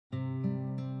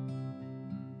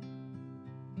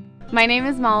My name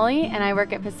is Molly and I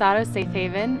work at Pasado Safe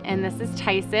Haven, and this is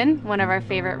Tyson, one of our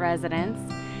favorite residents.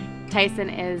 Tyson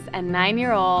is a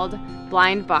 9-year-old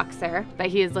blind boxer, but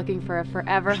he is looking for a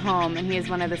forever home, and he is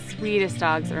one of the sweetest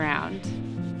dogs around.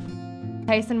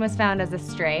 Tyson was found as a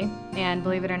stray, and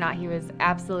believe it or not, he was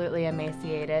absolutely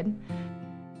emaciated.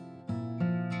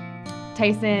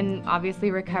 Tyson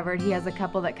obviously recovered. He has a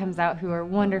couple that comes out who are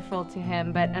wonderful to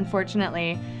him, but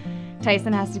unfortunately,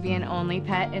 Tyson has to be an only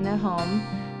pet in a home.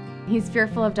 He's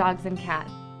fearful of dogs and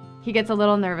cats. He gets a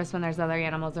little nervous when there's other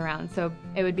animals around, so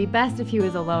it would be best if he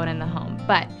was alone in the home.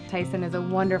 But Tyson is a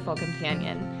wonderful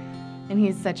companion, and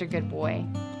he's such a good boy.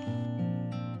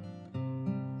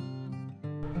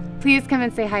 Please come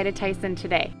and say hi to Tyson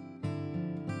today.